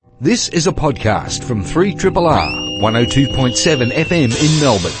This is a podcast from 3RRR 102.7 FM in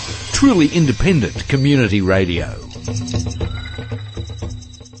Melbourne. Truly independent community radio.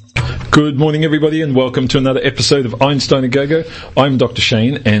 Good morning, everybody, and welcome to another episode of Einstein and Go-Go. I'm Dr.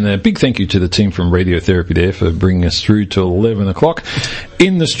 Shane, and a big thank you to the team from Radiotherapy there for bringing us through to 11 o'clock.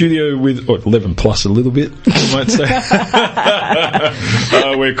 In the studio with, 11 plus a little bit, you might say.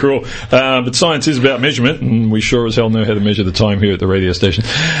 We're cruel. But science is about measurement, and we sure as hell know how to measure the time here at the radio station.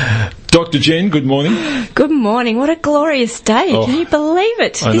 Dr. Jen, good morning. Good morning. What a glorious day. Oh, can you believe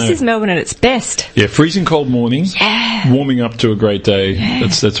it? This is Melbourne at its best. Yeah, freezing cold morning. Yeah. Warming up to a great day. Yeah.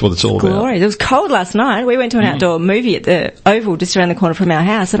 That's what it's all about. Glorious. It was cold last night. We went to an outdoor movie at the Oval just around the corner from our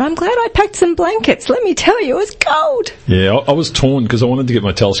house, and I'm glad I packed some blankets. Let me tell you, it was cold. Yeah, I was torn because I wanted to get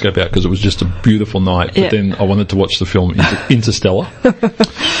my telescope out because it was just a beautiful night, but then I wanted to watch the film Interstellar,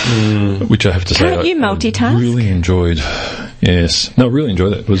 which I have to say you multitask? I really enjoyed. Yes. No, I really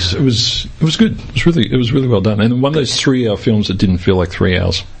enjoyed it. It was good. It was really well done. And one of those 3-hour films that didn't feel like 3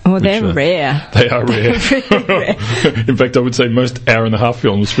 hours. Oh, they're rare. They are rare. Really rare. In fact, I would say most hour-and-a-half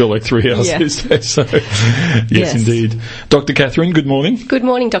films feel like 3 hours these days. So, yes, indeed. Dr. Catherine, good morning. Good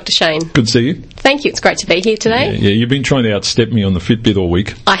morning, Dr. Shane. Good to see you. Thank you. It's great to be here today. Yeah, you've been trying to outstep me on the Fitbit all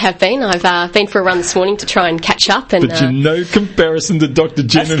week. I have been. I've been for a run this morning to try and catch up. And, but you're no comparison to Dr.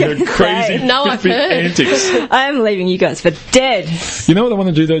 Jen and her crazy Fitbit antics. I am leaving you guys for dead. You know what I want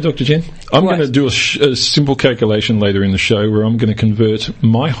to do, though, Dr. Jen? I'm going to do a simple calculation later in the show where I'm going to convert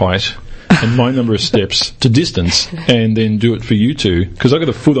my height and my number of steps to distance and then do it for you two, because I've got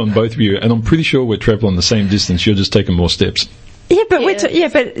a foot on both of you, and I'm pretty sure we're travelling the same distance. You're just taking more steps. Yeah, but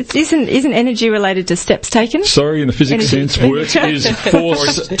but isn't energy related to steps taken? Sorry, in the physics sense, work is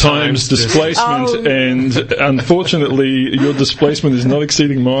force times displacement, and unfortunately, your displacement is not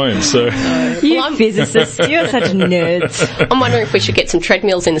exceeding mine. So, you physicists, you're such nerds. I'm wondering if we should get some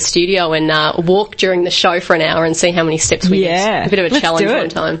treadmills in the studio and walk during the show for an hour and see how many steps we get. A bit of a challenge one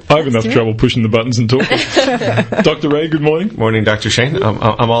time. I have enough trouble pushing the buttons and talking. Dr. Ray, good morning. Morning, Dr. Shane.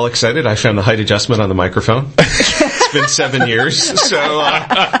 I'm all excited. I found the height adjustment on the microphone. It's been 7 years. So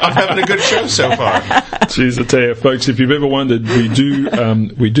I'm having a good show so far. Jeez, I tell you, folks, if you've ever wondered,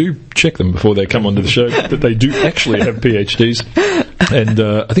 we do check them before they come onto the show, that they do actually have PhDs. And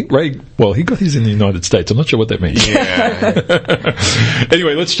I think Ray, he got his in the United States. I'm not sure what that means. Yeah.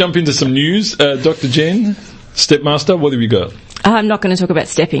 Anyway, let's jump into some news. Dr. Jen, Stepmaster, what have you got? I'm not going to talk about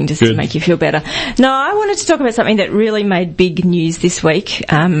stepping just to make you feel better. No, I wanted to talk about something that really made big news this week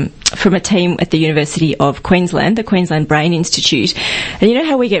from a team at the University of Queensland, the Queensland Brain Institute. And you know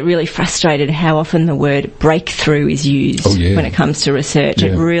how we get really frustrated how often the word breakthrough is used when it comes to research?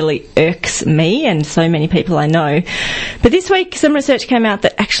 It really irks me and so many people I know. But this week some research came out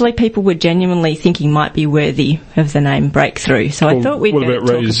that actually people were genuinely thinking might be worthy of the name breakthrough. So I thought we'd better talk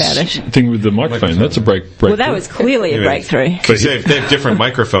about it. What about Ray's thing with the microphone? That's a breakthrough. Well, that was clearly a breakthrough. They have different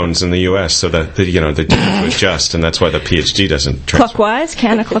microphones in the US, so that they're different to adjust, and that's why the PhD doesn't transfer. Clockwise,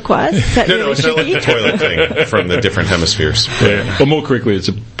 counterclockwise. No, it's not like the toilet thing from the different hemispheres. Yeah. Or more correctly, it's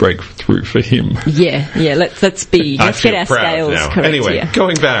a breakthrough for him. Yeah. Let's get our scales correct. Anyway,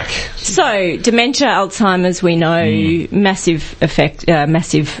 going back. So dementia, Alzheimer's, we know massive effect,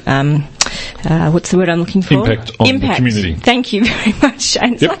 what's the word I'm looking for? Impact on the community. Thank you very much,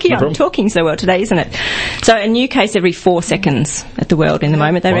 Shane. It's lucky I'm talking so well today, isn't it? So a new case every 4 seconds at the world in the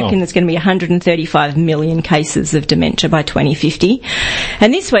moment. They reckon there's going to be 135 million cases of dementia by 2050.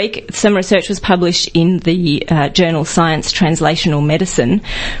 And this week, some research was published in the journal Science Translational Medicine,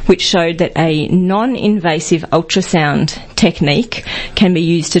 which showed that a non-invasive ultrasound technique can be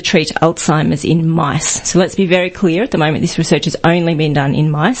used to treat Alzheimer's in mice. So let's be very clear, at the moment this research has only been done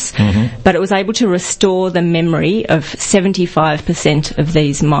in mice, but it was able to restore the memory of 75% of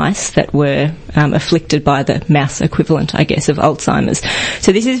these mice that were afflicted by the mouse equivalent, I guess, of Alzheimer's.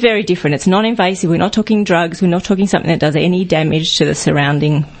 So this is very different. It's non-invasive. We're not talking drugs. We're not talking something that does any damage to the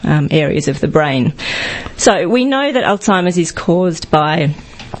surrounding areas of the brain. So we know that Alzheimer's is caused by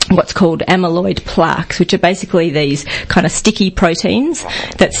what's called amyloid plaques, which are basically these kind of sticky proteins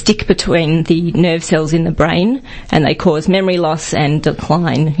that stick between the nerve cells in the brain, and they cause memory loss and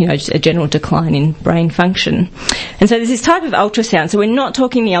decline, a general decline in brain function. And so there's this type of ultrasound. So we're not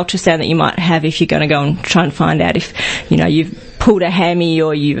talking the ultrasound that you might have if you're going to go and try and find out if, you've pulled a hammy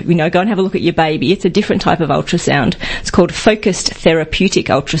or you go and have a look at your baby. It's a different type of ultrasound. It's called focused therapeutic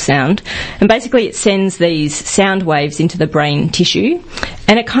ultrasound. And basically it sends these sound waves into the brain tissue,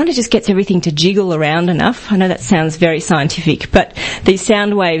 and it kind of just gets everything to jiggle around enough. I know that sounds very scientific, but these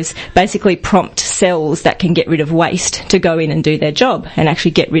sound waves basically prompt cells that can get rid of waste to go in and do their job and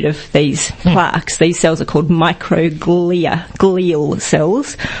actually get rid of these plaques. These cells are called glial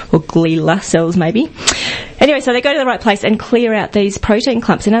cells, or glial cells maybe. Anyway, so they go to the right place and clear out these protein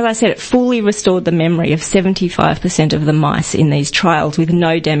clumps. And as I said, it fully restored the memory of 75% of the mice in these trials with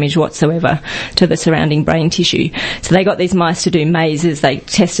no damage whatsoever to the surrounding brain tissue. So they got these mice to do mazes. They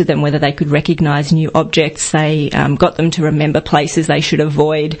tested them whether they could recognise new objects. They got them to remember places they should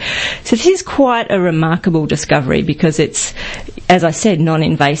avoid. So this is quite a remarkable discovery because it's, as I said,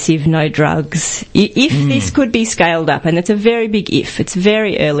 non-invasive, no drugs. If this could be scaled up, and it's a very big if, it's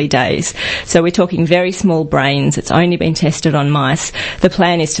very early days. So we're talking very small brains. It's only been tested on mice. The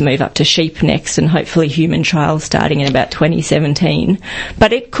plan is to move up to sheep next and hopefully human trials starting in about 2017.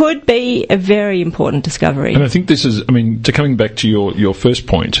 But it could be a very important discovery. And I think this is, to coming back to your first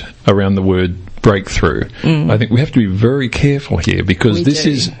point around the word breakthrough, I think we have to be very careful here because this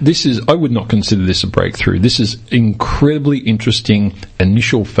is I would not consider this a breakthrough. This is incredibly interesting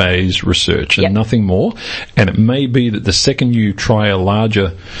initial phase research and nothing more. And it may be that the second you try a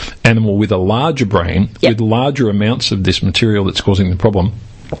larger animal with a larger brain, with larger amounts of this material that's causing the problem,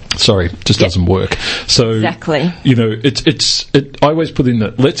 doesn't work. So, exactly. I always put in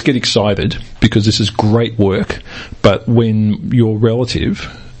that let's get excited because this is great work, but when your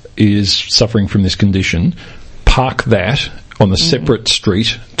relative is suffering from this condition, park that on a separate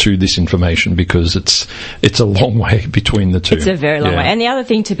street to this information because it's a long way between the two. It's a very long way. And the other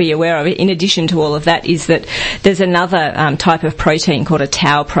thing to be aware of, in addition to all of that, is that there's another type of protein called a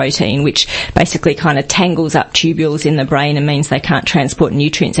tau protein, which basically kind of tangles up tubules in the brain and means they can't transport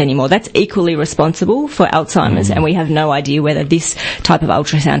nutrients anymore. That's equally responsible for Alzheimer's, and we have no idea whether this type of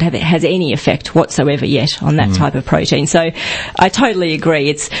ultrasound has any effect whatsoever yet on that type of protein. So I totally agree.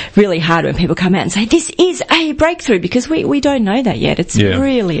 It's really hard when people come out and say, this is a breakthrough, because we don't know that yet. It's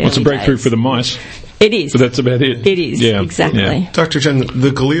really early It's a breakthrough days. for the mice. It is. But that's about it. It is, exactly. Yeah. Dr. Jen,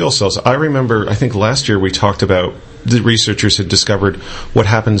 the glial cells, I remember, I think last year we talked about the researchers had discovered what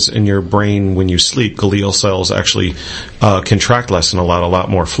happens in your brain when you sleep. Glial cells actually contract less and allow a lot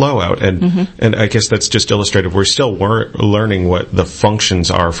more flow out. And I guess that's just illustrative. We're still learning what the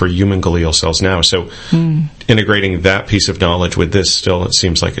functions are for human glial cells now. So integrating that piece of knowledge with this still, it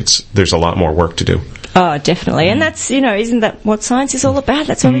seems like there's a lot more work to do. Oh, definitely. And that's, isn't that what science is all about?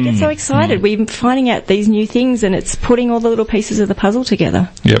 That's why we get so excited. We're finding out these new things and it's putting all the little pieces of the puzzle together.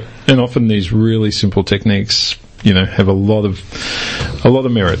 Yep. And often these really simple techniques, have a lot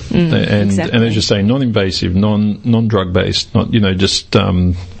of merit. And as you say, non-invasive, non-drug based, not, just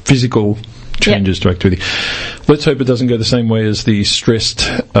physical changes to activity. Let's hope it doesn't go the same way as the stressed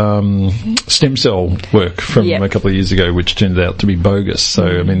stem cell work from a couple of years ago, which turned out to be bogus.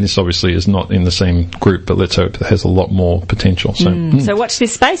 So, this obviously is not in the same group, but let's hope it has a lot more potential. So watch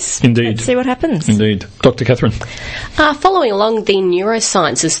this space. Indeed. Let's see what happens. Indeed. Dr. Catherine. Following along the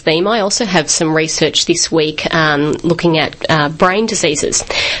neurosciences theme, I also have some research this week looking at brain diseases.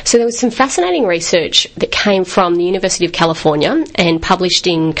 So there was some fascinating research that came from the University of California and published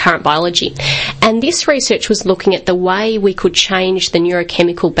in Current Biology. And this research was looking at the way we could change the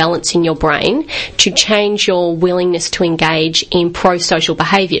neurochemical balance in your brain to change your willingness to engage in pro-social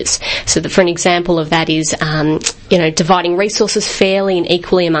behaviours. So for an example of that is, dividing resources fairly and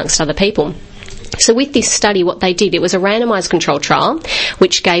equally amongst other people. So with this study, what they did, it was a randomised control trial,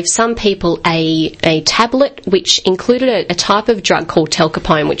 which gave some people a tablet which included a type of drug called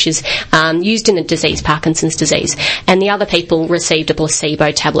telcapone, which is used in the disease, Parkinson's disease, and the other people received a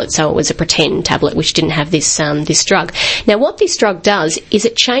placebo tablet, so it was a pretend tablet which didn't have this drug. Now, what this drug does is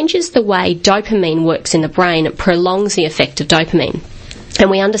it changes the way dopamine works in the brain. It prolongs the effect of dopamine. And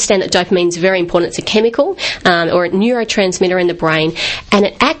we understand that dopamine is very important. It's a chemical or a neurotransmitter in the brain, and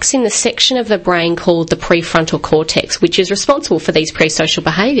it acts in the section of the brain called the prefrontal cortex, which is responsible for these pre-social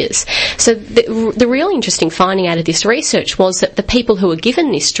behaviours. So the real interesting finding out of this research was that the people who were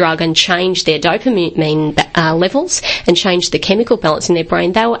given this drug and changed their dopamine levels and changed the chemical balance in their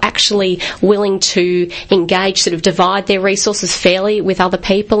brain, they were actually willing to engage, sort of divide their resources fairly with other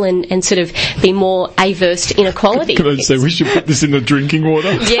people and sort of be more averse to inequality. Can I say we should put this in the drinking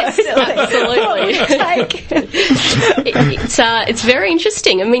water. Yes, absolutely. It's very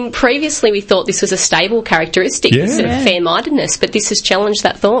interesting. I mean, previously we thought this was a stable characteristic, this sort of fair-mindedness, but this has challenged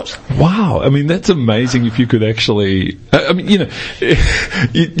that thought. Wow. I mean, that's amazing if you could actually... I mean,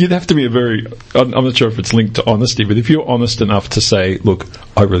 you'd have to be I'm not sure if it's linked to honesty, but if you're honest enough to say, look,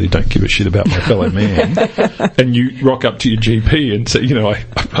 I really don't give a shit about my fellow man, and you rock up to your GP and say,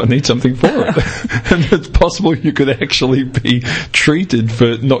 I need something for it. And it's possible you could actually be treated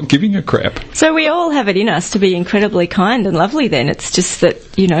for not giving a crap. So we all have it in us to be incredibly kind and lovely then. It's just that,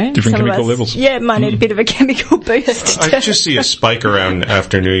 different chemical levels. Yeah, might need a bit of a chemical boost. I just see a spike around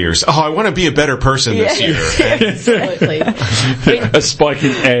after New Year's. Oh, I want to be a better person this year. Absolutely. A spike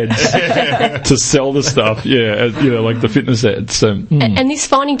in ads to sell the stuff. Yeah, like the fitness ads. And this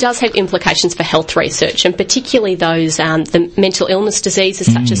finding does have implications for health research, and particularly those the mental illness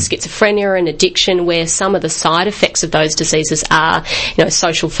diseases such as schizophrenia and addiction, where some of the side effects of those diseases are,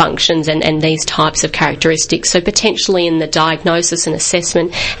 social functions and these types of characteristics. So potentially in the diagnosis and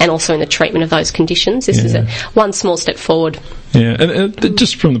assessment, and also in the treatment of those conditions, this is one small step forward. Yeah, and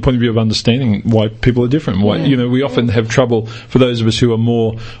just from the point of view of understanding why people are different, we often have trouble, for those of us who are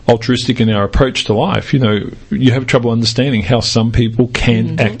more altruistic in our approach to life, you have trouble understanding how some people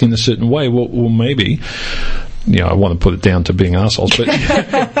can act in a certain way. Well, maybe... I want to put it down to being arseholes, but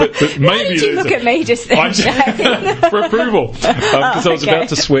maybe... Why did you look at me just then, for approval? Because I was about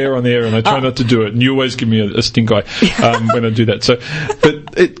to swear on air and I try not to do it, and you always give me a stink eye when I do that. So,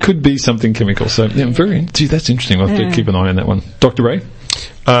 but it could be something chemical. So, that's interesting. I'll have to keep an eye on that one. Dr. Ray?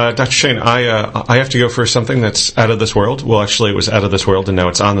 Dr. Shane, I have to go for something that's out of this world. Well, actually, it was out of this world, and now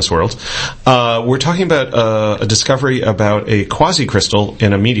it's on this world. We're talking about a discovery about a quasi-crystal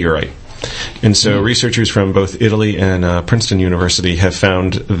in a meteorite. And so researchers from both Italy and Princeton University have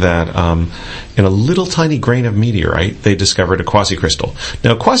found that in a little tiny grain of meteorite, they discovered a quasi-crystal.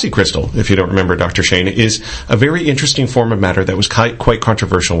 Now, quasi-crystal, if you don't remember, Dr. Shane, is a very interesting form of matter that was quite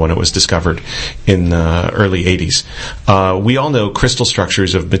controversial when it was discovered in the early 80s. We all know crystal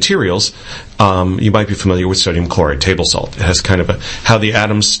structures of materials. You might be familiar with sodium chloride table salt. It has kind of how the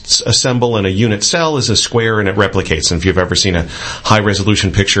atoms assemble in a unit cell is a square and it replicates. And if you've ever seen a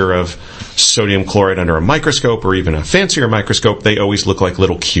high-resolution picture of sodium chloride under a microscope or even a fancier microscope, they always look like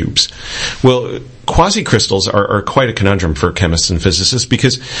little cubes. Well, quasi-crystals are quite a conundrum for chemists and physicists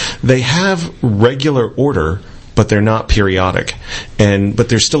because they have regular order, but they're not periodic. But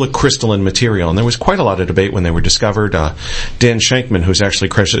there's still a crystalline material. And there was quite a lot of debate when they were discovered. Dan Shankman, who's actually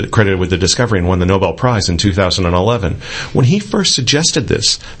credited with the discovery and won the Nobel Prize in 2011, when he first suggested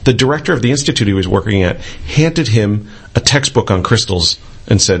this, the director of the institute he was working at handed him a textbook on crystals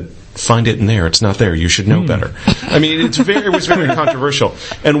and said, find it in there. It's not there. You should know better. I mean, it was very controversial.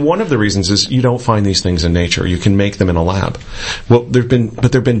 And one of the reasons is you don't find these things in nature. You can make them in a lab. Well, there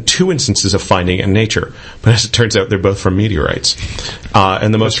have been two instances of finding it in nature. But as it turns out, they're both from meteorites.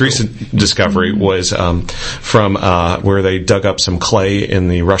 And the most recent discovery was from where they dug up some clay in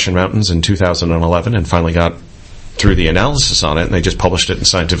the Russian mountains in 2011 and finally got through the analysis on it, and they just published it in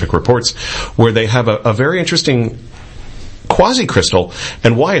Scientific Reports, where they have a very interesting quasi-crystal,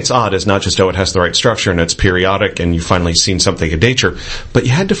 and why it's odd is not just, it has the right structure and it's periodic and you've finally seen something in nature, but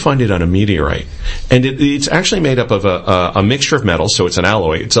you had to find it on a meteorite. And it's actually made up of a mixture of metals, so it's an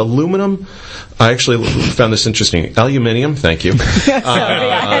alloy. It's aluminum. I actually found this interesting. Aluminium, thank you.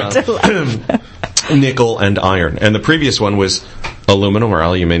 Nickel and iron. And the previous one was aluminum or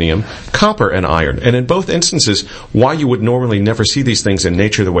aluminium, copper and iron. And in both instances, why you would normally never see these things in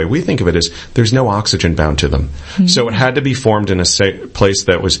nature the way we think of it is there's no oxygen bound to them. Mm-hmm. So it had to be formed in a place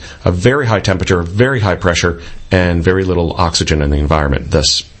that was a very high temperature, very high pressure, and very little oxygen in the environment.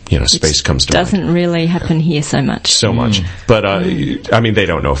 Thus, space comes to mind. Doesn't really happen here so much. So much. But, I mean, they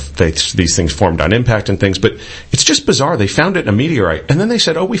don't know if these things formed on impact and things, but it's just bizarre. They found it in a meteorite, and then they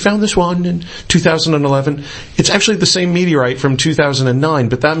said, we found this one in 2011. It's actually the same meteorite from 2009,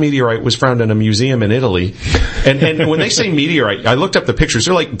 but that meteorite was found in a museum in Italy. And when they say meteorite, I looked up the pictures.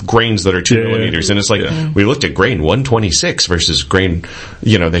 They're like grains that are 2 millimeters, and it's like, we looked at grain 126 versus grain,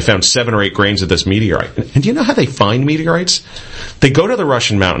 they found 7 or 8 grains of this meteorite. And do you know how they find meteorites? They go to the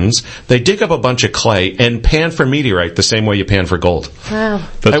Russian mountains, they dig up a bunch of clay and pan for meteorite the same way you pan for gold. Wow.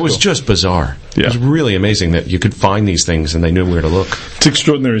 That was just bizarre. Yeah. It was really amazing that you could find these things and they knew where to look. It's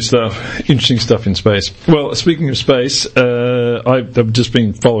extraordinary stuff. Interesting stuff in space. Well, speaking of space, I've just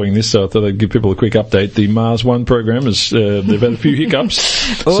been following this, so I thought I'd give people a quick update. The Mars One program they've had a few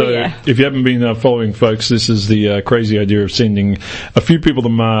hiccups. If you haven't been following, folks, this is the crazy idea of sending a few people to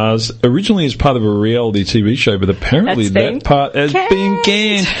Mars, originally as part of a reality TV show, but apparently that part has been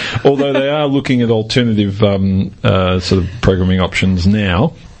canned. Although they are looking at alternative sort of programming options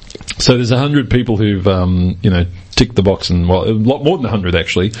now. So there's 100 people who've, ticked the box, and a lot more than 100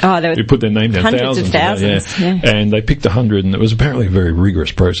 actually, who put their name down. Hundreds of thousands. Yeah. And they picked 100, and it was apparently a very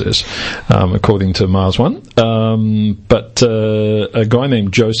rigorous process, according to Mars One. But a guy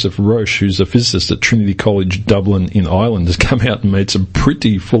named Joseph Roche, who's a physicist at Trinity College Dublin in Ireland, has come out and made some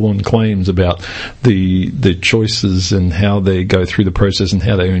pretty full-on claims about the choices and how they go through the process and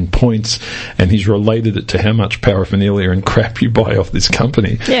how they earn points, and he's related it to how much paraphernalia and crap you buy off this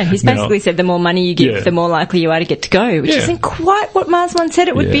company. Yeah, he's basically said the more money you give, the more likely you are to get to go, which isn't quite what Mars One said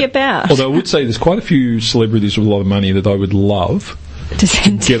it would be about. Although I would say there's quite a few celebrities with a lot of money that I would love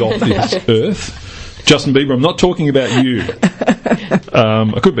to get off this earth. Justin Bieber, I'm not talking about you.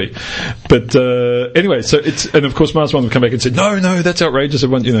 I could be. But anyway, so and of course Mars One have come back and said, no, that's outrageous.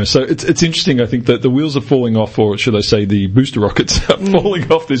 Everyone, so it's interesting. I think that the wheels are falling off, or should I say the booster rockets are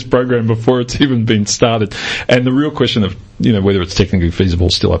falling off this program before it's even been started. And the real question of, whether it's technically feasible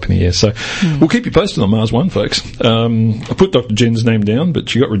is still up in the air. So we'll keep you posted on Mars One, folks. I put Dr. Jen's name down, but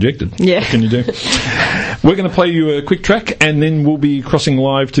she got rejected. Yeah. What can you do? We're going to play you a quick track, and then we'll be crossing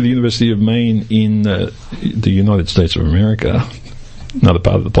live to the University of Maine in the United States of America, another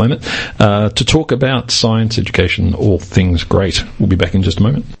part of the planet, to talk about science education, all things great. We'll be back in just a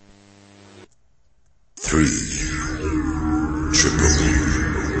moment. 3 triple.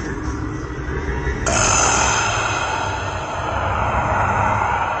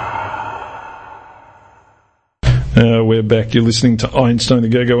 We're back. You're listening to Einstein A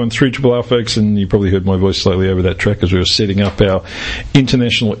Go-Go on 3RRR, folks, and you probably heard my voice slightly over that track as we were setting up our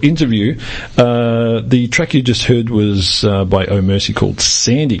international interview. The track you just heard was by Oh Mercy, called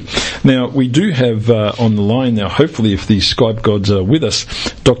Sandy. Now, we do have on the line now, hopefully if the Skype gods are with us,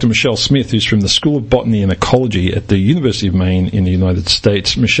 Dr. Michelle Smith, who's from the School of Botany and Ecology at the University of Maine in the United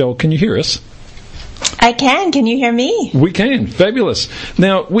States. Michelle, can you hear us? I can. Can you hear me? We can. Fabulous.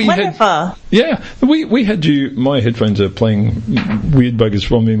 Now we Wonderful. We had you. My headphones are playing weird buggers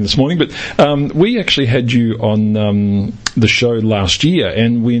for me this morning, but we actually had you on the show last year,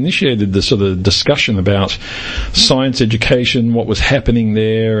 and we initiated the sort of discussion about science education, what was happening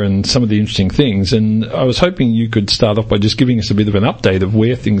there, and some of the interesting things. And I was hoping you could start off by just giving us a bit of an update of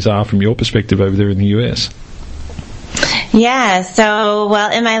where things are from your perspective over there in the US. Yeah, so,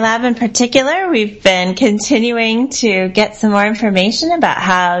 in my lab in particular, we've been continuing to get some more information about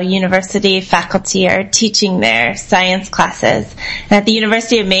how university faculty are teaching their science classes. And at the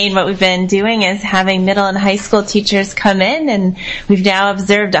University of Maine, what we've been doing is having middle and high school teachers come in, and we've now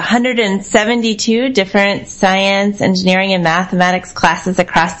observed 172 different science, engineering, and mathematics classes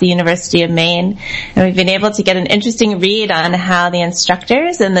across the University of Maine. And we've been able to get an interesting read on how the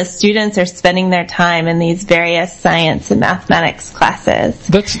instructors and the students are spending their time in these various science and mathematics classes.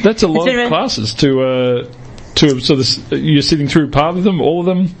 That's a lot of classes to sort of, you're sitting through part of them, all of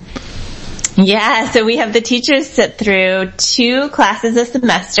them? Yeah, so we have the teachers sit through 2 classes a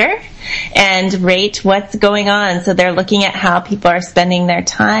semester and rate what's going on. So they're looking at how people are spending their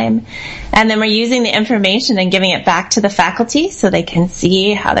time. And then we're using the information and giving it back to the faculty so they can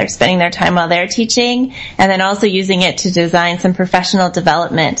see how they're spending their time while they're teaching, and then also using it to design some professional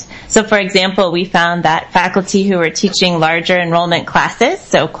development. So for example, we found that faculty who were teaching larger enrollment classes,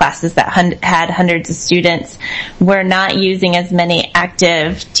 so classes that had hundreds of students, were not using as many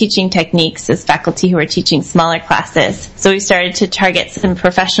active teaching techniques as faculty who were teaching smaller classes. So we started to target some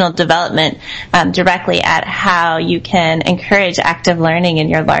professional development directly at how you can encourage active learning in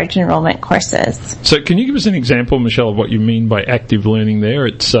your large enrollment courses. So can you give us an example, Michelle, of what you mean by active learning there?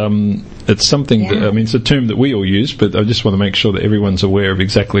 It's something that, it's a term that we all use, but I just want to make sure that everyone's aware of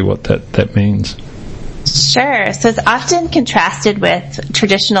exactly what that means. Sure. So it's often contrasted with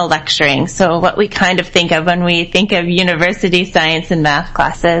traditional lecturing. So what we kind of think of when we think of university science and math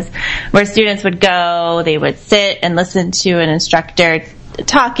classes, where students would go, they would sit and listen to an instructor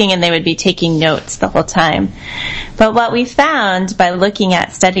talking, and they would be taking notes the whole time. But what we found by looking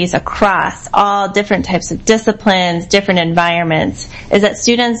at studies across all different types of disciplines, different environments, is that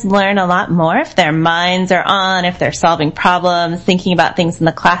students learn a lot more if their minds are on, if they're solving problems, thinking about things in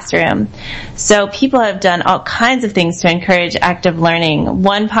the classroom. So people have done all kinds of things to encourage active learning.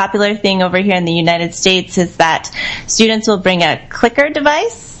 One popular thing over here in the United States is that students will bring a clicker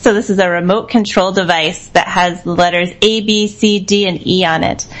device. So this is a remote control device that has the letters A, B, C, D, and E on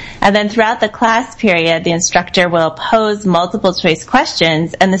it. And then throughout the class period, the instructor will pose multiple choice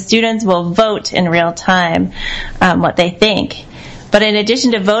questions, and the students will vote in real time what they think. But in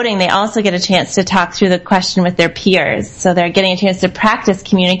addition to voting, they also get a chance to talk through the question with their peers. So they're getting a chance to practice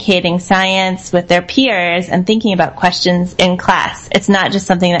communicating science with their peers and thinking about questions in class. It's not just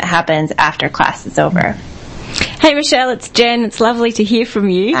something that happens after class is over. Hey Michelle, it's Jen. It's lovely to hear from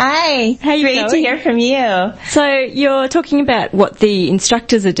you. Hi. How you Great going? to hear from you. So you're talking about what the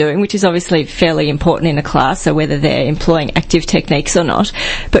instructors are doing, which is obviously fairly important in a class, so whether they're employing active techniques or not.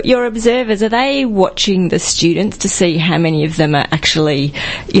 But your observers, are they watching the students to see how many of them are actually,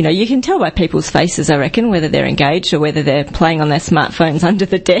 you can tell by people's faces, I reckon, whether they're engaged or whether they're playing on their smartphones under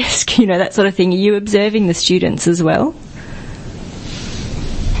the desk, that sort of thing. Are you observing the students as well?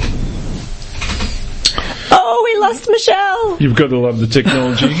 Oh, we lost Michelle. You've got to love the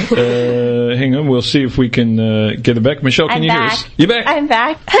technology. Hang on, we'll see if we can get it back. Michelle, can you hear us? You're back. I'm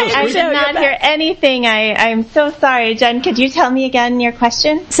back. I did not hear anything. I'm so sorry. Jen, could you tell me again your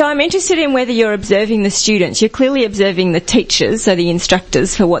question? So I'm interested in whether you're observing the students. You're clearly observing the teachers, so the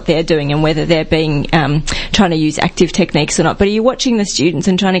instructors, for what they're doing and whether they're being trying to use active techniques or not. But are you watching the students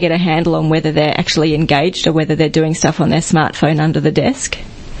and trying to get a handle on whether they're actually engaged or whether they're doing stuff on their smartphone under the desk?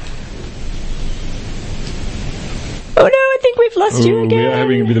 Oh no, I think we've lost you again. We are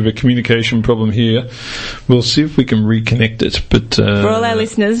having a bit of a communication problem here. We'll see if we can reconnect it. But for all our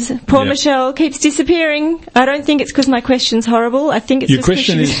listeners, poor Michelle keeps disappearing. I don't think it's because my question's horrible. I think it's your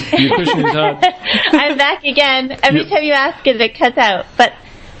question is hard. I'm back again. Every time you ask it cuts out. But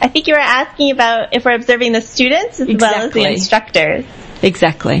I think you were asking about if we're observing the students as well as the instructors.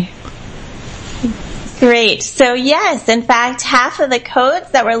 Exactly. Great. So yes, in fact, half of the codes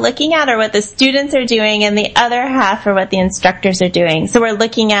that we're looking at are what the students are doing, and the other half are what the instructors are doing. So we're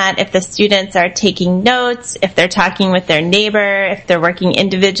looking at if the students are taking notes, if they're talking with their neighbor, if they're working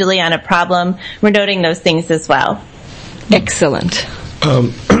individually on a problem. We're noting those things as well. Excellent.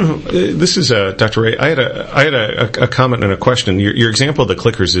 This is Dr. Ray. I had a comment and a question. Your example of the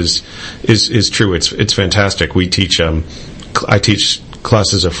clickers is true. It's fantastic. We teach. I teach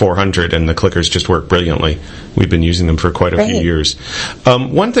classes of 400, and the clickers just work brilliantly. We've been using them for quite a few years.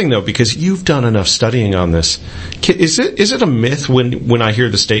 One thing, though, because you've done enough studying on this, is it a myth when I hear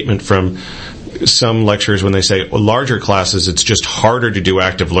the statement from some lecturers when they say larger classes, it's just harder to do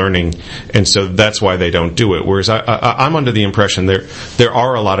active learning, and so that's why they don't do it? Whereas I'm under the impression there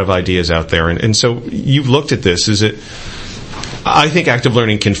are a lot of ideas out there, and so you've looked at this. Is it? I think active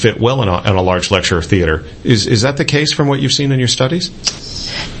learning can fit well in a large lecture or theater. Is that the case from what you've seen in your studies?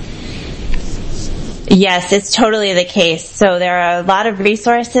 Yes, it's totally the case. So there are a lot of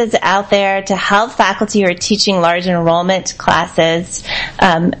resources out there to help faculty who are teaching large enrollment classes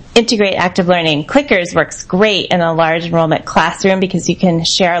integrate active learning. Clickers works great in a large enrollment classroom because you can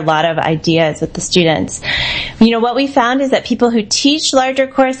share a lot of ideas with the students. What we found is that people who teach larger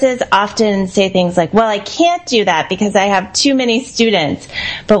courses often say things like, well, I can't do that because I have too many students.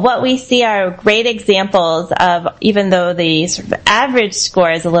 But what we see are great examples of, even though the sort of average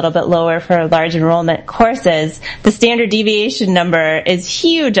score is a little bit lower for large enrollment courses, the standard deviation number is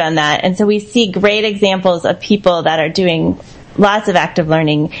huge on that. And so we see great examples of people that are doing lots of active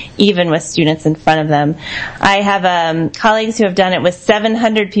learning, even with students in front of them. I have colleagues who have done it with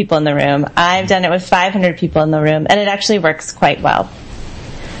 700 people in the room. I've done it with 500 people in the room, and it actually works quite well.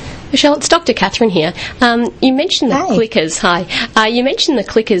 Michelle, it's Dr. Catherine here. You mentioned the clickers. Hi. You mentioned the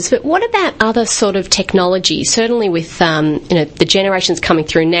clickers, but what about other sort of technology? Certainly with, the generations coming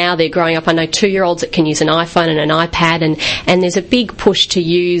through now, they're growing up. I know 2-year-olds that can use an iPhone and an iPad, and there's a big push to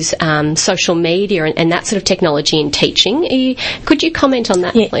use social media and that sort of technology in teaching. Could you comment on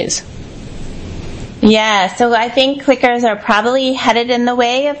that, please? Yeah, so I think clickers are probably headed in the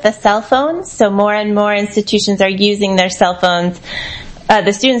way of the cell phones. So more and more institutions are using their cell phones.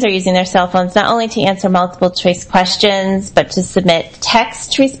 The students are using their cell phones not only to answer multiple choice questions, but to submit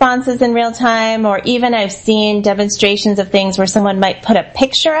text responses in real time, or even I've seen demonstrations of things where someone might put a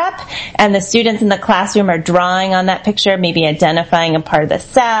picture up and the students in the classroom are drawing on that picture, maybe identifying a part of the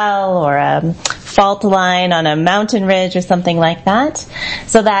cell or a fault line on a mountain ridge or something like that.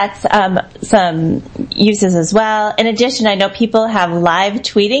 So that's some uses as well. In addition, I know people have live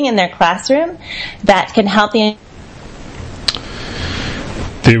tweeting in their classroom that can help the...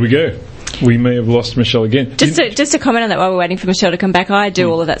 There we go. we may have lost Michelle again. Just to comment on that while we're waiting for Michelle to come back, I do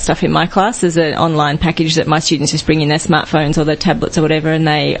all of that stuff in my class. There's an online package that my students just bring in their smartphones or their tablets or whatever, and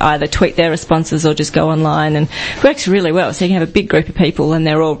they either tweet their responses or just go online, and it works really well. So you can have a big group of people, and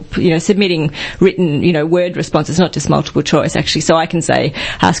they're all, submitting written, word responses, not just multiple choice, actually. So I can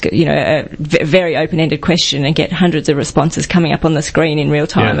ask a very open-ended question and get hundreds of responses coming up on the screen in real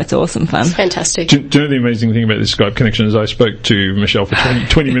time. It's awesome fun. It's fantastic. Do you know the amazing thing about this Skype connection is I spoke to Michelle for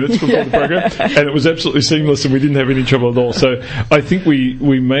 20 minutes before the program, and it was absolutely seamless, and we didn't have any trouble at all. So I think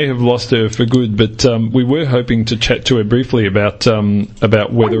we may have lost her for good, but we were hoping to chat to her briefly about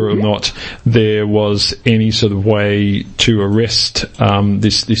whether or not there was any sort of way to arrest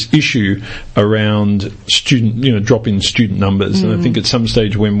this issue around drop in student numbers. And I think at some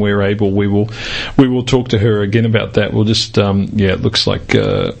stage when we're able, we will talk to her again about that. We'll just it looks like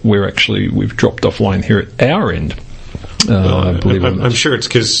we've dropped offline here at our end. I'm sure it's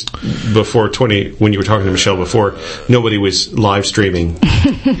because when you were talking to Michelle before, nobody was live streaming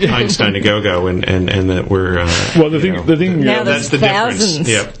Einstein a Go-Go, and that we're the thing now that's the thousands.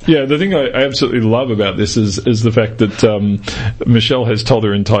 difference. Yeah, the thing I absolutely love about this is the fact that Michelle has told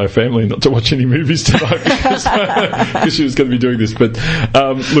her entire family not to watch any movies tonight because she was going to be doing this. But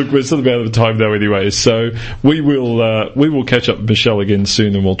look, we're sort of out of time now anyway, so we will catch up with Michelle again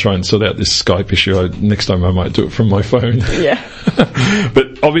soon, and we'll try and sort out this Skype issue. Next time I might do it from my phone. Yeah.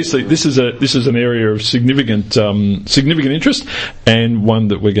 But obviously this is an area of significant interest, and one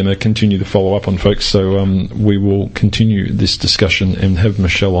that we're going to continue to follow up on, folks. So we will continue this discussion and have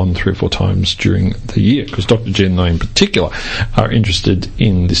Michelle on 3 or 4 times during the year, because Dr. Jen and I in particular are interested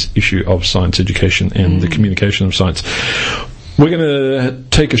in this issue of science education and the communication of science. We're going to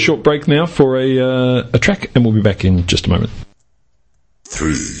take a short break now for a track, and we'll be back in just a moment.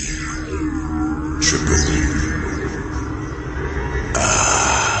 3 Triple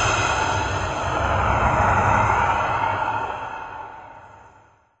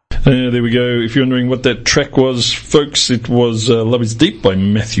there we go. If you're wondering what that track was, folks, it was Love Is Deep by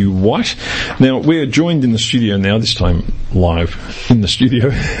Matthew White. Now, we're joined in the studio now, this time live in the studio,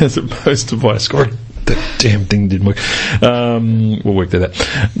 as opposed to via Skype. That damn thing didn't work. We'll work that out.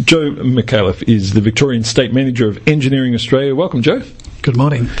 Joe McAuliffe is the Victorian State Manager of Engineering Australia. Welcome, Joe. Good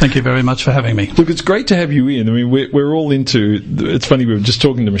morning. Thank you very much for having me. Look, it's great to have you in. I mean, we're all into... It's funny, we were just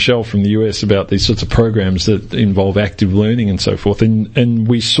talking to Michelle from the US about these sorts of programs that involve active learning and so forth, and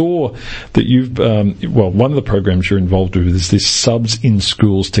we saw that you've... one of the programs you're involved with is this Subs in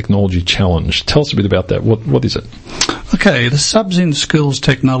Schools Technology Challenge. Tell us a bit about that. What is it? Okay, the Subs in Schools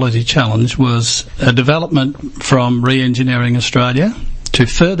Technology Challenge was a development from Re-Engineering Australia to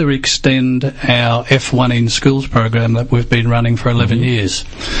further extend our F1 in Schools program that we've been running for 11 years.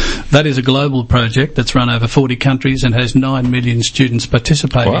 That is a global project that's run over 40 countries and has 9 million students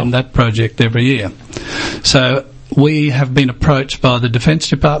participating in that project every year. So we have been approached by the Defence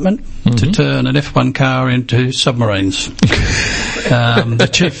Department to turn an F1 car into submarines. The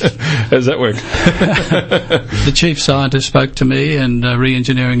chief... How does that work? The chief scientist spoke to me and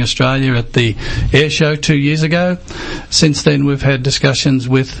Re-Engineering Australia at the air show 2 years ago. Since then, we've had discussions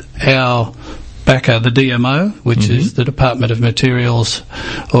with our backer, the DMO, which is the Department of Materials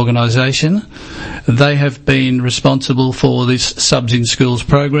organisation. They have been responsible for this Subs in Schools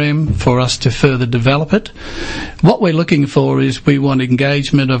program for us to further develop it. What we're looking for is we want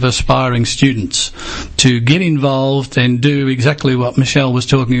engagement of aspiring students to get involved and do exactly what Michelle was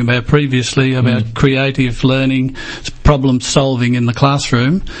talking about previously about creative learning, problem solving in the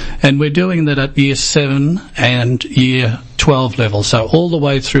classroom, and we're doing that at Year 7 and Year 12 level, so all the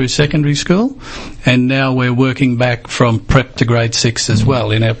way through secondary school, and now we're working back from prep to grade 6 as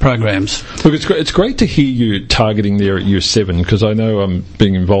well in our programs. Look, it's great to hear you targeting there at Year 7, because I know I'm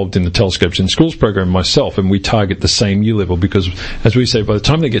being involved in the Telescopes in Schools program myself, and we target the same year level because, as we say, by the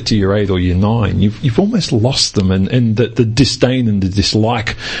time they get to Year 8 or Year 9, you've almost lost them, and the disdain and the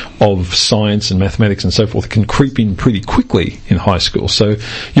dislike of science and mathematics and so forth can creep in pretty quickly in high school. So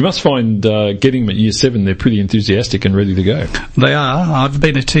you must find getting them at Year 7, they're pretty enthusiastic and ready to go. They are. I've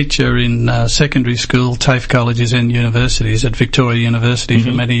been a teacher in secondary school, TAFE colleges and universities at Victoria University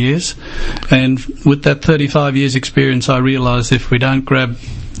for many years, and with that 35 years experience I realised if we don't grab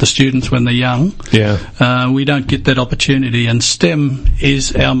the students when they're young, we don't get that opportunity, and STEM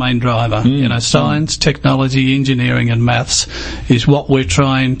is our main driver. Science, technology, engineering and maths is what we're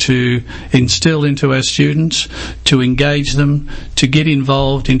trying to instill into our students, to engage them, to get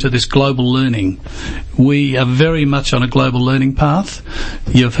involved into this global learning. We are very much on a global learning path.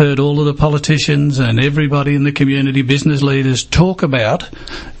 you've heard all of the politicians and everybody in the community, business leaders, talk about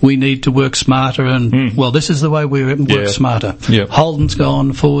we need to work smarter and, well, this is the way we work smarter. Yep. Holden's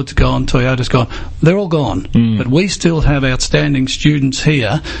gone, Ford's gone, Toyota's gone. They're all gone. But we still have outstanding students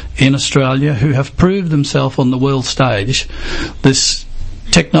here in Australia who have proved themselves on the world stage. This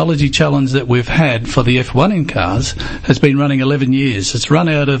technology challenge that we've had for the F1 in cars has been running 11 years. It's run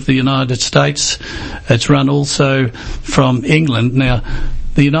out of the United States. It's run also from England. Now,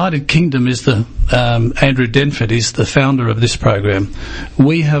 the United Kingdom is Andrew Denford is the founder of this program.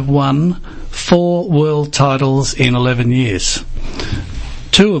 We have won 4 world titles in 11 years.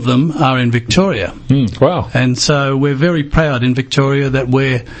 2 of them are in Victoria. Wow. And so we're very proud in Victoria that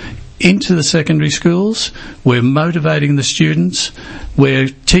we're into the secondary schools, we're motivating the students, we're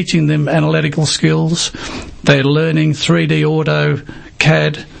teaching them analytical skills, they're learning 3D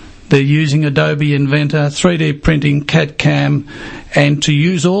AutoCAD, they're using Adobe Inventor, 3D printing, CAD-CAM, and to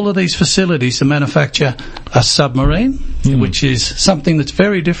use all of these facilities to manufacture a submarine, which is something that's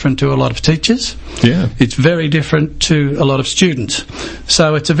very different to a lot of teachers. Yeah. It's very different to a lot of students.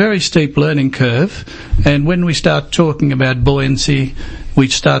 So it's a very steep learning curve, and when we start talking about buoyancy, we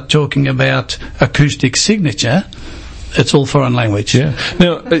start talking about acoustic signature, it's all foreign language. Yeah.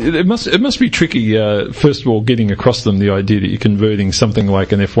 Now, it must be tricky, first of all, getting across to them the idea that you're converting something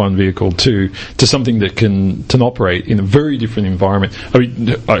like an F1 vehicle to something that can operate in a very different environment. I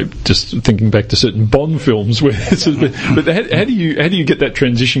mean, I just thinking back to certain Bond films where but how do you get that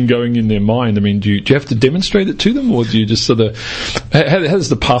transition going in their mind? I mean, do you have to demonstrate it to them, or do you just sort of, how does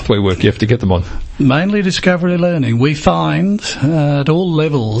the pathway work you have to get them on? Mainly discovery learning. We find at all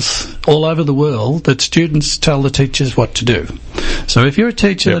levels, all over the world, that students tell the teachers what to do. So if you're a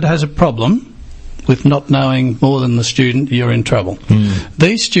teacher that has a problem with not knowing more than the student, you're in trouble.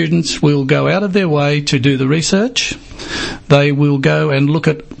 These students will go out of their way to do the research. They will go and look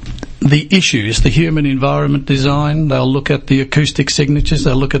at the issues, the human environment design. They'll look at the acoustic signatures.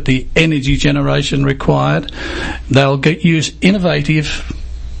 They'll look at the energy generation required. They'll use innovative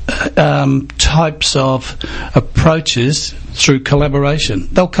types of approaches through collaboration.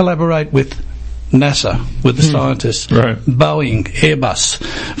 They'll collaborate with NASA, with the scientists, right. Boeing, Airbus,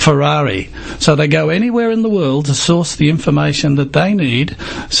 Ferrari. So they go anywhere in the world to source the information that they need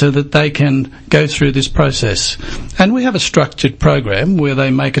so that they can go through this process. And we have a structured program where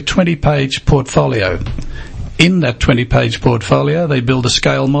they make a 20-page portfolio. In that 20-page portfolio, they build a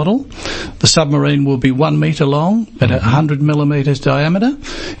scale model. The submarine will be 1 metre long, but 100 millimetres diameter.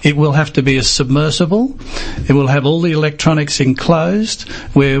 It will have to be a submersible. It will have all the electronics enclosed,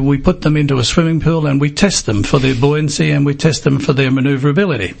 where we put them into a swimming pool and we test them for their buoyancy and we test them for their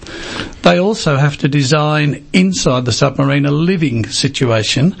manoeuvrability. They also have to design inside the submarine a living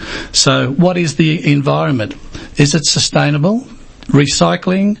situation. So what is the environment? Is it sustainable?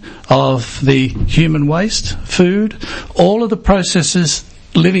 Recycling of the human waste, food, all of the processes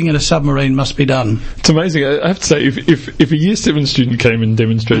living in a submarine must be done. It's amazing. I have to say, if a Year 7 student came and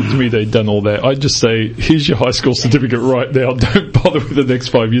demonstrated to me they'd done all that, I'd just say, here's your high school certificate right now. Don't bother with the next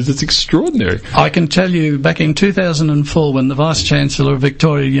 5 years. It's extraordinary. I can tell you, back in 2004, when the Vice-Chancellor of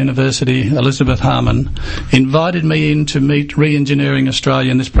Victoria University, Elizabeth Harmon, invited me in to meet Re-Engineering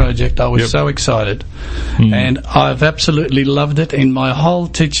Australia in this project, I was so excited. And I've absolutely loved it. In my whole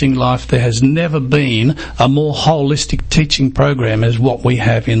teaching life, there has never been a more holistic teaching program as what we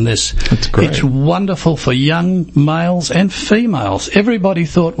have in this. That's great. It's wonderful for young males and females. Everybody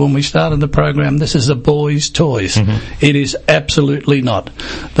thought when we started the program this is a boys' toys. It is absolutely not.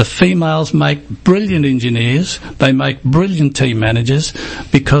 The females make brilliant engineers. They make brilliant team managers,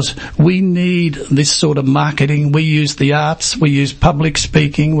 because we need this sort of marketing. We use the arts, we use public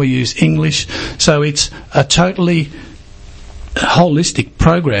speaking, we use English. So it's a totally holistic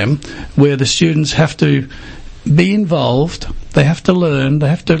program where the students have to be involved. They have to learn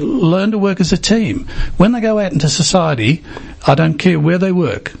to work as a team. When they go out into society, I don't care where they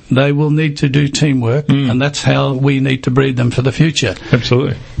work, they will need to do teamwork, and that's how we need to breed them for the future.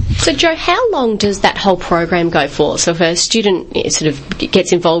 Absolutely. So, Joe, how long does that whole program go for? So if a student sort of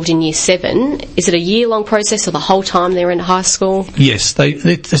gets involved in Year 7, is it a year-long process or the whole time they're in high school? Yes,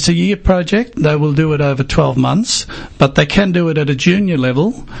 it's a year project. They will do it over 12 months, but they can do it at a junior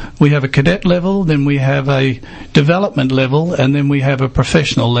level. We have a cadet level, then we have a development level, and then we have a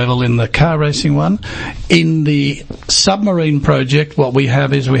professional level in the car racing one. In the submarine project, what we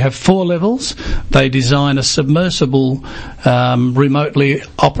have is we have 4 levels. They design a submersible, remotely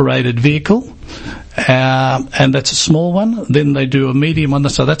operated vehicle, and that's a small one. Then they do a medium one,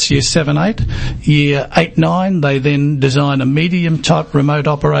 so that's year 7, 8. Year 8, 9, they then design a medium type remote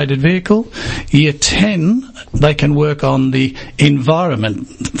operated vehicle. Year 10, they can work on the environment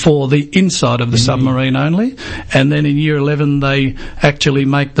for the inside of the submarine only. And then in year 11, they actually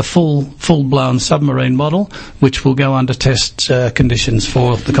make the full-blown submarine model, which will go under test conditions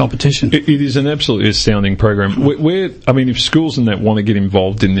for the competition. It is an absolutely astounding program. If schools and that want to get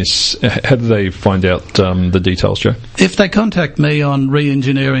involved in this, how do they find out the details, Joe? If they contact me on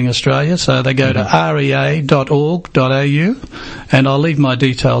Reengineering Australia, so they go to rea.org.au, and I'll leave my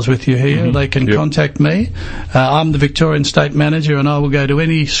details with you here. They can contact me. I'm the Victorian State Manager, and I will go to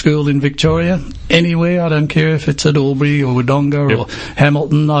any school in Victoria, anywhere. I don't care if it's at Albury or Wodonga or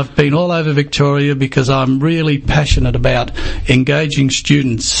Hamilton. I've been all over Victoria because I'm really passionate about engaging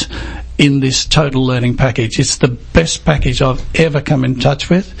students in this total learning package. It's the best package I've ever come in touch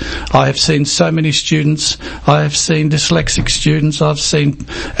with. I have seen so many students. I have seen dyslexic students. I've seen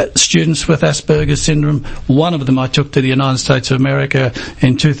students with Asperger's syndrome. One of them I took to the United States of America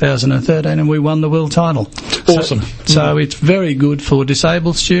in 2013 and we won the world title. Awesome. So it's very good for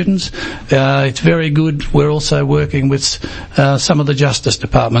disabled students. It's very good. We're also working with some of the justice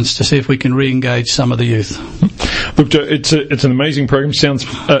departments to see if we can re-engage some of the youth. Look, Joe, it's an amazing program. Sounds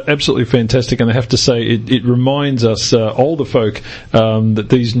absolutely fantastic, and I have to say it reminds us older folk that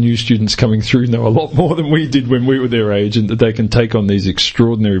these new students coming through know a lot more than we did when we were their age, and that they can take on these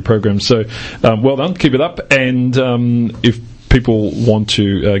extraordinary programs. So well done, keep it up, and if people want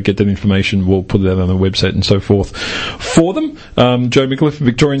to get that information, we'll put that on the website and so forth for them. Joe Micallef,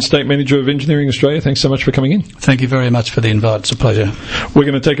 Victorian State Manager of Engineering Australia, thanks so much for coming in. Thank you very much for the invite. It's a pleasure. We're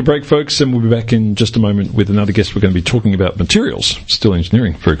going to take a break, folks, and we'll be back in just a moment with another guest. We're going to be talking about materials. Still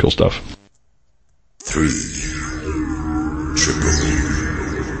engineering. Very cool stuff. 3 Triple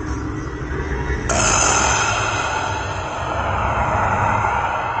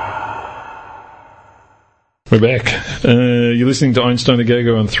We're back. You're listening to Einstein A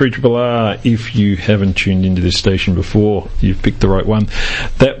Go-Go on 3RRR. If you haven't tuned into this station before, you've picked the right one.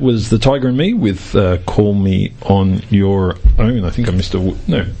 That was The Tiger and Me with Call Me On Your Own. I think I missed Call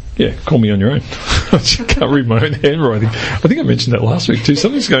Me On Your Own. I can't read my own handwriting. I think I mentioned that last week too.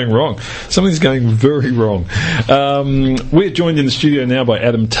 Something's going wrong. Something's going very wrong. We're joined in the studio now by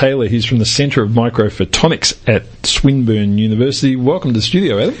Adam Taylor. He's from the Centre of Microphotonics at Swinburne University. Welcome to the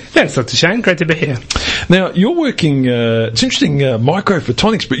studio, Adam. Thanks, Dr. Shane. Great to be here. Now, you're working, it's interesting,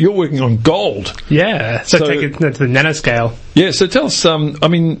 microphotonics, but you're working on gold. Yeah, so take it to the nanoscale. Yeah, so tell us,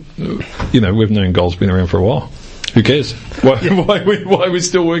 we've known gold's been around for a while. Who cares? Why are we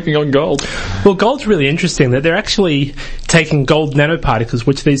still working on gold? Well, gold's really interesting that they're actually taking gold nanoparticles,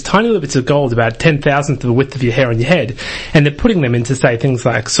 which are these tiny little bits of gold, about 10,000th of the width of your hair on your head, and they're putting them into, say, things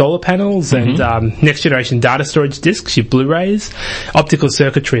like solar panels and next-generation data storage disks, your Blu-rays, optical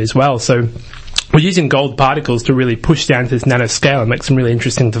circuitry as well. So we're using gold particles to really push down to this nanoscale and make some really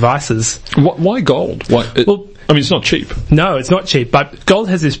interesting devices. Why gold? It's not cheap. No, it's not cheap, but gold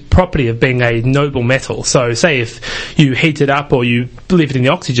has this property of being a noble metal. So say if you heat it up or you leave it in the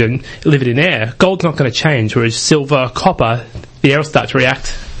oxygen, leave it in air, gold's not going to change, whereas silver, copper, the air will start to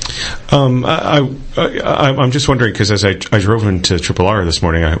react. I'm just wondering, because as I drove into RRR this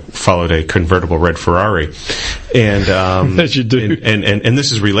morning, I followed a convertible red Ferrari, and as you do, and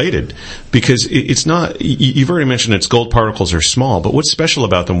this is related because it's not. You've already mentioned its gold particles are small, but what's special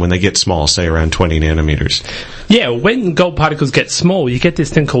about them when they get small, say around 20 nanometers? Yeah, when gold particles get small, you get this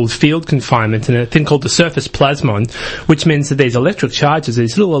thing called field confinement and a thing called the surface plasmon, which means that these electric charges,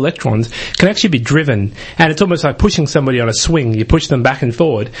 these little electrons, can actually be driven, and it's almost like pushing somebody on a swing. You push them back and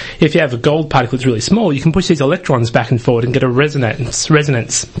forward. If you have a gold particle that's really small, you can push these electrons back and forward and get a resonance.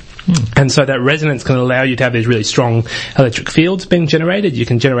 And so that resonance can allow you to have these really strong electric fields being generated. You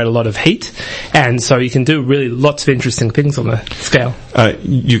can generate a lot of heat, and so you can do really lots of interesting things on the scale.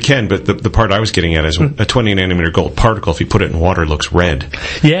 You can, but the part I was getting at is a 20 nanometer gold particle, if you put it in water, looks red.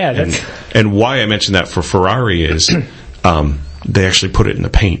 Yeah, and why I mentioned that for Ferrari is they actually put it in the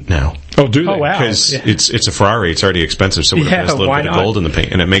paint now. Oh, do they? Oh, wow. Because it's a Ferrari, it's already expensive, so it has a little bit of gold in the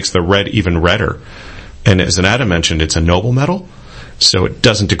paint, and it makes the red even redder. And as Adam mentioned, it's a noble metal, so it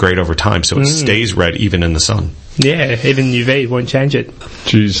doesn't degrade over time, so it stays red even in the sun. Yeah, even UV won't change it.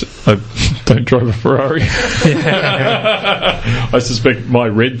 Jeez, I don't drive a Ferrari. I suspect my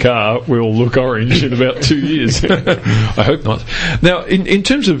red car will look orange in about 2 years. I hope not. Now, in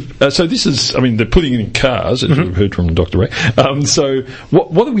terms of, so this is, I mean, they're putting it in cars, as we've heard from Dr. Ray. So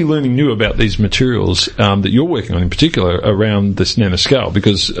what are we learning new about these materials that you're working on in particular around this nanoscale?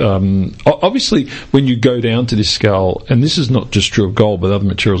 Because obviously when you go down to this scale, and this is not just true of gold but other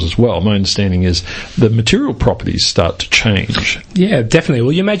materials as well, my understanding is the material properties start to change. Yeah, definitely.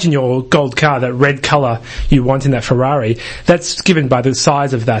 Well, you imagine your gold car, that red colour you want in that Ferrari, that's given by the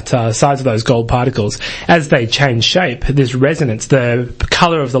size of that size of those gold particles. As they change shape, there's resonance. The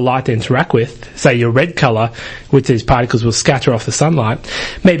colour of the light they interact with, say your red colour, which these particles will scatter off the sunlight.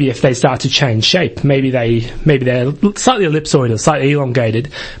 Maybe if they start to change shape, maybe they're slightly ellipsoid or slightly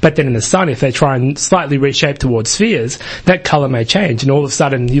elongated, but then in the sun, if they try and slightly reshape towards spheres, that colour may change, and all of a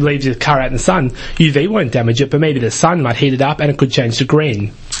sudden you leave your car out in the sun, UV won't damage it, but maybe the sun might heat it up and it could change to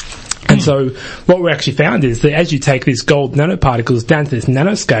green. And so what we actually found is that as you take these gold nanoparticles down to this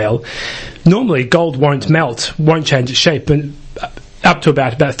nanoscale, normally gold won't melt, won't change its shape, and up to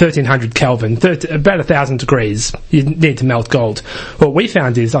about 1300 Kelvin, about 1,000 degrees, you need to melt gold. What we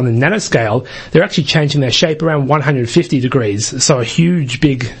found is on the nanoscale, they're actually changing their shape around 150 degrees. So a huge,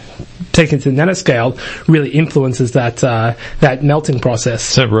 big, taken to the nanoscale, really influences that melting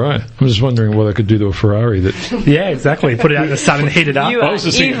process. Is that right? I'm just wondering what I could do to a Ferrari. Yeah, exactly. Put it out in the sun and heat it up. You are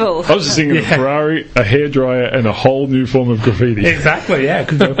evil. I was just thinking of a Ferrari, a hairdryer, and a whole new form of graffiti. Exactly, yeah, it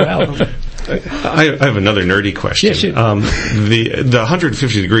could work well. I have another nerdy question. Yeah, sure. The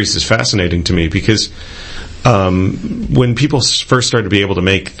 150 degrees is fascinating to me because when people first started to be able to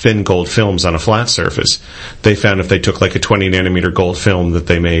make thin gold films on a flat surface, they found if they took like a 20 nanometer gold film that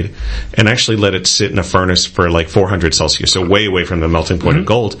they made and actually let it sit in a furnace for like 400 Celsius, so way away from the melting point of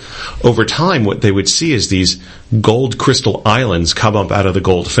gold, over time what they would see is these gold crystal islands come up out of the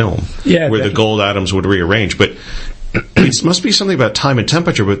gold film, where the gold atoms would rearrange. But it must be something about time and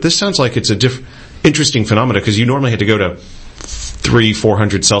temperature, but this sounds like it's a interesting phenomena because you normally had to go to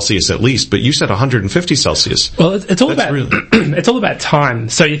 300-400 Celsius at least, but you said 150 Celsius. Well, it's all about it's all about time.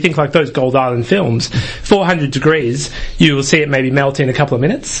 So you think like those gold island films, 400 degrees, you will see it maybe melt in a couple of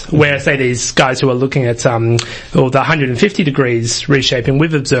minutes. Where say these guys who are looking at the 150 degrees reshaping,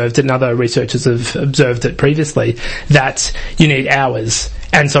 we've observed, and other researchers have observed it previously, that you need hours.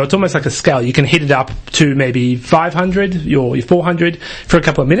 And so it's almost like a scale. You can heat it up to maybe 500 or 400 for a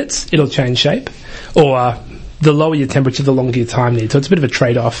couple of minutes. It'll change shape. Or the lower your temperature, the longer your time needs. So it's a bit of a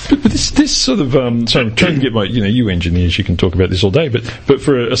trade-off. But this sort of, so I'm trying to get my, you engineers, you can talk about this all day, but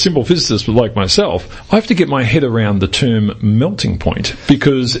for a simple physicist like myself, I have to get my head around the term melting point,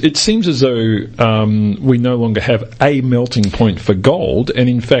 because it seems as though we no longer have a melting point for gold, and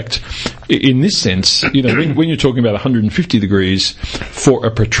in fact, in this sense, when you're talking about 150 degrees for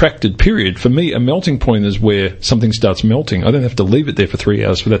a protracted period, for me, a melting point is where something starts melting. I don't have to leave it there for 3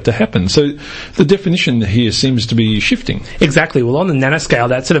 hours for that to happen. So the definition here seems to be shifting. Exactly. Well, on the nanoscale,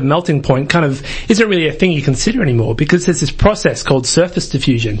 that sort of melting point kind of isn't really a thing you consider anymore, because there's this process called surface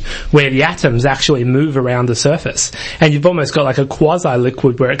diffusion where the atoms actually move around the surface, and you've almost got like a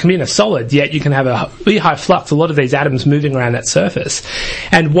quasi-liquid where it can be in a solid, yet you can have a really high flux, a lot of these atoms moving around that surface.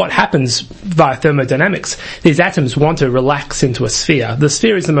 And what happens via thermodynamics, these atoms want to relax into a sphere. The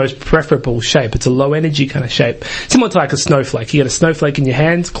sphere is the most preferable shape. It's a low energy kind of shape, similar to like a snowflake. You get a snowflake in your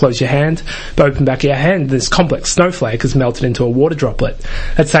hand, close your hand, open back your hand, this complex snowflake is melted into a water droplet.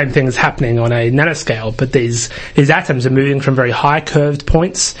 That same thing is happening on a nanoscale, but these atoms are moving from very high curved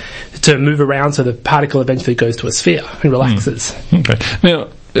points to move around, so the particle eventually goes to a sphere and relaxes. Okay. Now,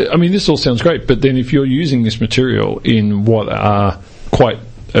 I mean, this all sounds great, but then if you're using this material in what are quite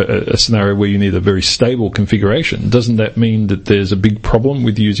a scenario where you need a very stable configuration, doesn't that mean that there's a big problem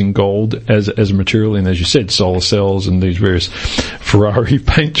with using gold as a material in, as you said, solar cells and these various Ferrari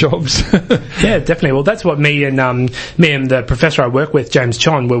paint jobs? Yeah, definitely. Well, that's what me and the professor I work with, James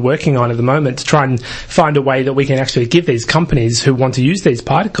Chon, we're working on at the moment, to try and find a way that we can actually give these companies who want to use these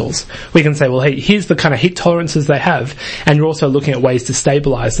particles, we can say, well, hey, here's the kind of heat tolerances they have, and you're also looking at ways to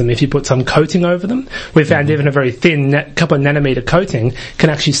stabilize them. If you put some coating over them, we found even a very thin couple of nanometer coating can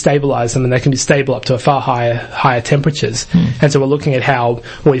actually stabilize them, and they can be stable up to a far higher temperatures. And so we're looking at how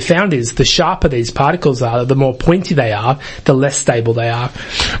what we found is the sharper these particles are, the more pointy they are, the less stable they are.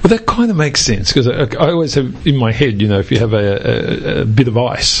 Well, that kind of makes sense, because I always have in my head, if you have a bit of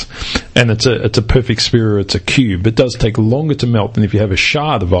ice and it's a perfect sphere, it's a cube. It does take longer to melt than if you have a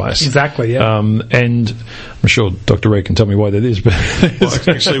shard of ice. Exactly, yeah. And I'm sure Dr. Ray can tell me why that is, but well,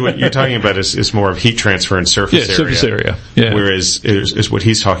 actually what you're talking about is more of heat transfer and surface area. Surface area. Yeah. Whereas is what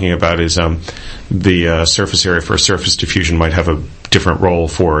he's talking about is the surface area for surface diffusion might have a different role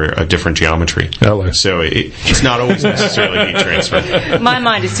for a different geometry. Hello. So it's not always necessarily heat transfer. My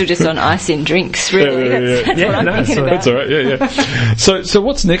mind is still just on ice in drinks, really. That's what I'm thinking about. That's all right, yeah. So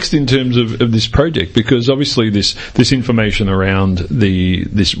what's next in terms of this project? Because obviously this information around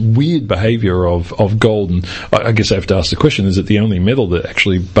this weird behaviour of gold, and I guess I have to ask the question, is it the only metal that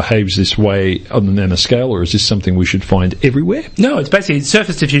actually behaves this way on the nanoscale, or is this something we should find everywhere? No, it's basically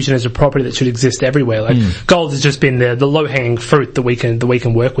surface diffusion is a property that should exist everywhere. Like gold has just been the low-hanging fruit that we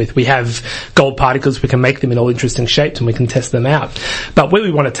can work with. We have gold particles, we can make them in all interesting shapes, and we can test them out. But where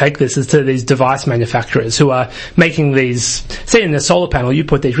we want to take this is to these device manufacturers who are making these, say in the solar panel, you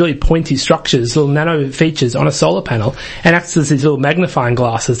put these really pointy structures, little nano features on a solar panel, and acts as these little magnifying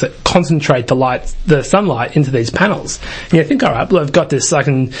glasses that concentrate the sunlight into these panels. And you think, all right, well, I've got this, I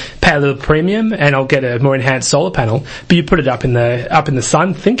can pay a little premium and I'll get a more enhanced solar panel, but you put it up in the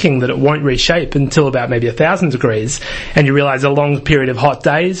sun thinking that it won't reshape until about maybe 1,000 degrees, and you realise a long period of hot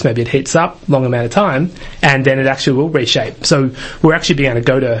days, maybe it heats up long amount of time, and then it actually will reshape. So we're actually being able to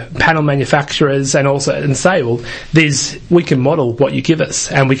go to panel manufacturers and say, well, we can model what you give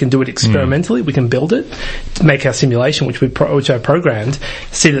us, and we can do it experimentally. We can build it, make our simulation, which I programmed,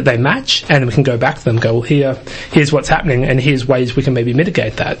 see that they match, and we can go back to them, go, well, here's what's happening, and here's ways we can maybe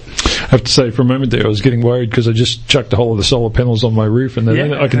mitigate that. I have to say, for a moment there, I was getting worried because I just chucked a whole of the solar panels on my roof, and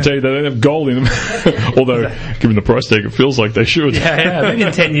I can tell you they don't have gold in them. Although, given the price tag, it feels like they should. Yeah, maybe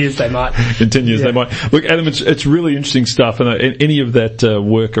in 10 years they might. In 10 years they might. Look, Adam, it's really interesting stuff, and any of that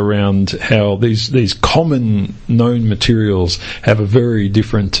work around how these common known materials have a very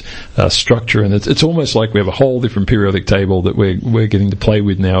different structure, and it's almost like we have a whole different periodic table that we're getting to play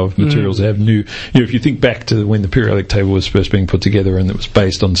with now of materials that have new. If you think back to when the periodic table was first being put together, and it was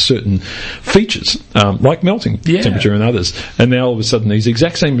based on certain features like melting temperature and others, and now all of a sudden these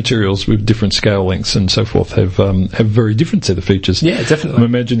exact same materials with different scale lengths and so forth have very different set of features. Yeah, definitely. I'm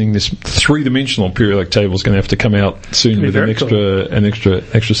imagining this three-dimensional periodic table is going to have to come out soon with an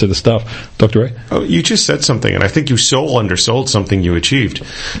extra set of stuff. Dr. Ray? Oh, you just said something, and I think you undersold something you achieved.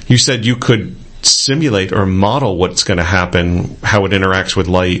 You said you could simulate or model what's going to happen, how it interacts with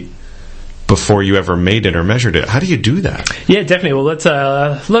light, before you ever made it or measured it. How do you do that? Yeah, definitely. Well, that's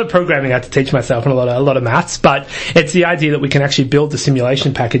a lot of programming I had to teach myself, and a lot of maths, but it's the idea that we can actually build the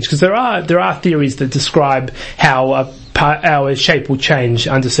simulation package, because there are theories that describe how our shape will change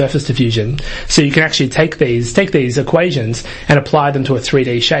under surface diffusion. So you can actually take these equations and apply them to a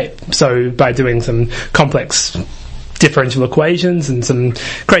 3D shape. So by doing some complex differential equations and some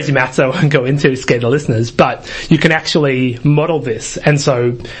crazy maths I won't go into to scare the listeners, but you can actually model this, and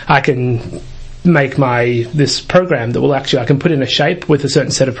so I can make this program that I can put in a shape with a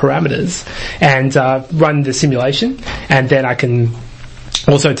certain set of parameters and run the simulation, and then I can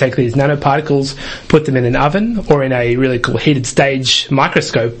also take these nanoparticles, put them in an oven or in a really cool heated stage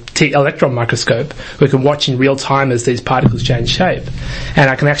microscope, electron microscope. We can watch in real time as these particles change shape, and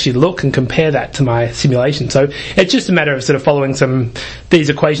I can actually look and compare that to my simulation. So it's just a matter of sort of following these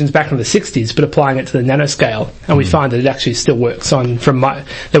equations back from the 60s, but applying it to the nanoscale, and we find that it actually still works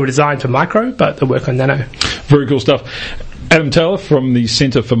they were designed for micro, but they work on nano. Very cool stuff. Adam Taylor from the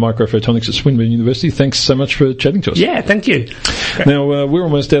Centre for Microphotonics at Swinburne University, thanks so much for chatting to us. Yeah, thank you. Great. Now, we're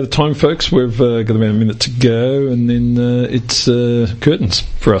almost out of time, folks. We've got about a minute to go, and then it's curtains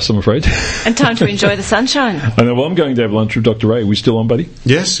for us, I'm afraid. And time to enjoy the sunshine. I know. Well, I'm going to have lunch with Dr. Ray. Are we still on, buddy?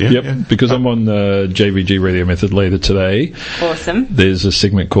 Yes, yeah. Yep, yeah. because I'm on JVG Radio Method later today. Awesome. There's a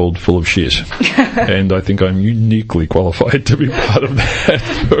segment called Full of Shit, and I think I'm uniquely qualified to be part of that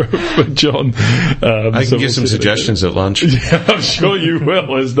for John. I can give some suggestions at lunch. Yeah, I'm sure you will.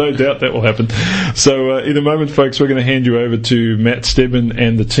 There's no doubt that will happen. So in a moment, folks, we're going to hand you over to Matt Stedman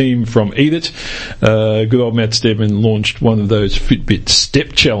and the team from Eat It. Good old Matt Stedman launched one of those Fitbit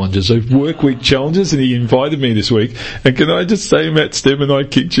step challenges, those work week challenges, and he invited me this week. And can I just say, Matt Stedman, I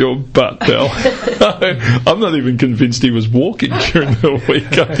kicked your butt, pal. I'm not even convinced he was walking during the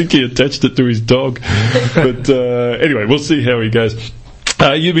week. I think he attached it to his dog. But anyway, we'll see how he goes.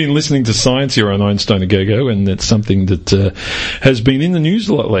 You've been listening to Science here on Einstein A Go-Go, and it's something that has been in the news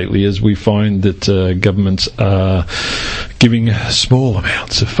a lot lately, as we find that governments are giving small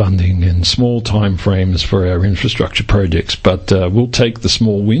amounts of funding and small time frames for our infrastructure projects, but we'll take the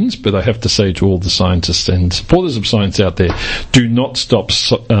small wins. But I have to say to all the scientists and supporters of science out there, do not stop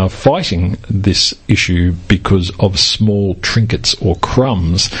fighting this issue because of small trinkets or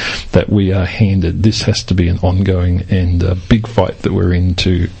crumbs that we are handed. This has to be an ongoing and big fight that we're in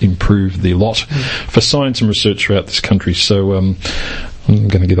to improve the lot for science and research throughout this country. So I'm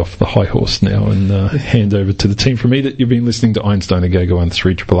going to get off the high horse now and hand over to the team from EDIT. You've been listening to Einstein A Go-Go on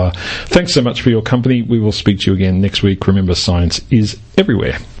 3RRR. Thanks so much for your company. We will speak to you again next week. Remember, science is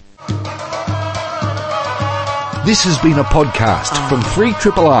everywhere. This has been a podcast from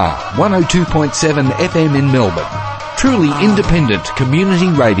 3RRR 102.7 FM in Melbourne. Truly independent community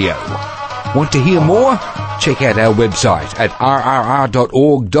radio. Want to hear more? Check out our website at rrr.org.au.